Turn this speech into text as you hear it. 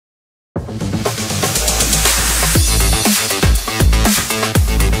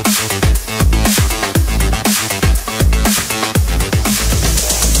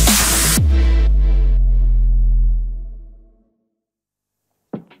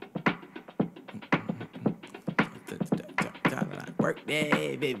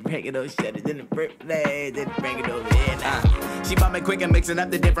birthday, baby, bringing those shutters in the birthday, then bring it over here. She bought me quick and mixing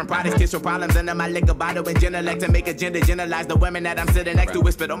up the different products, kiss your problems under my liquor bottle and genelect to make a gender generalize the women that I'm sitting next to.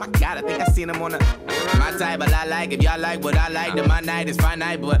 Whispered, oh my God, I think I seen them on my type, but I like. If y'all like what I like, then my night is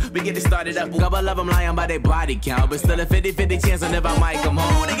finite. But we get it started up. Couple of them lying by their body count, but still a 50-50 chance on if I might come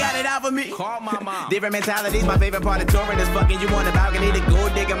home. They got it out for me. Call my mom. Different mentalities, my favorite part of touring is fucking you on the balcony. The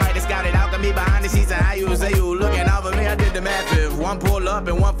gold digger might have scouted out to me behind the sheets and how you say you looking out for me. I did the math. If one pull up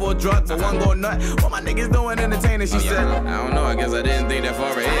and one full drug, so one go nut. What my niggas doing entertaining? She said, I don't know. I guess I didn't think that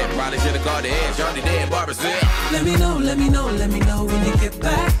far ahead. Probably should have called the head. Shorty dead. Barbara said, let me know when you get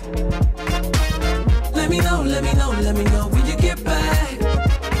back. Let me know when you get back.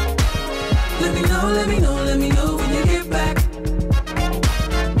 Let me know when you get back.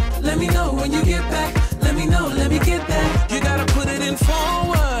 Let me know when you get back. Let me get back. You gotta put it in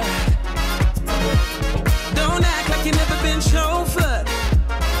forward. Don't act like you never been chauffeured.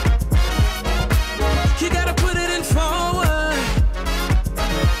 You gotta put it in forward.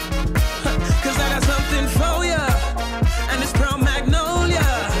 Cause I got something for ya, and it's pearl magnolia.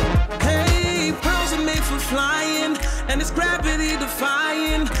 Hey, pearls are made for flying, and it's gravity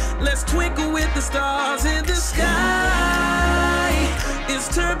defying. Let's twinkle with the stars in the sky. It's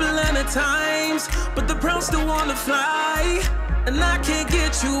turbulent at times, but the pearls still wanna fly, and I can't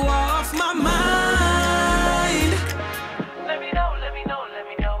get you off my mind. Let me know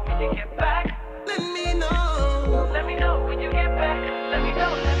when you get back. Let me know when you get back. Let me get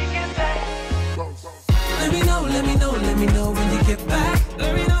back. Let me know when you get back.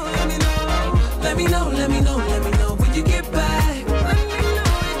 Let me know when you get back.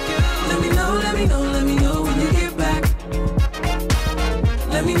 Let me know when you get back.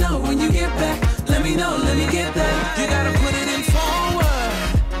 Let me know when you get back. Let me get back. You gotta put it in forward.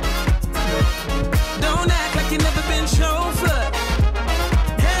 Don't act like you never been chauffeured.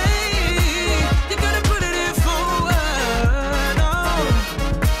 Hey, you gotta put it in forward. Oh,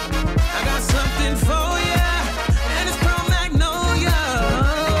 I got something for ya, and it's pearl magnolia.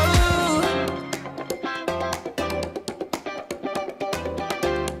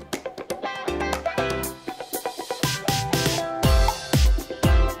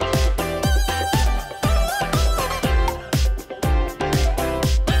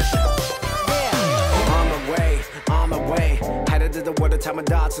 time of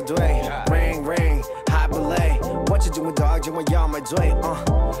dots today. Ring, ring, high belay. What you doing, dog? 今晚要买醉。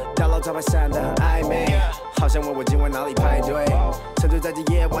大楼招牌上的暧昧，好想问我今晚哪里排队。沉醉在这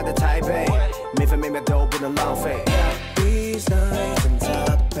夜晚的台北，每分每秒都不能浪费。These nights in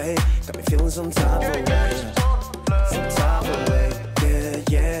Taipei got me feeling some type of way.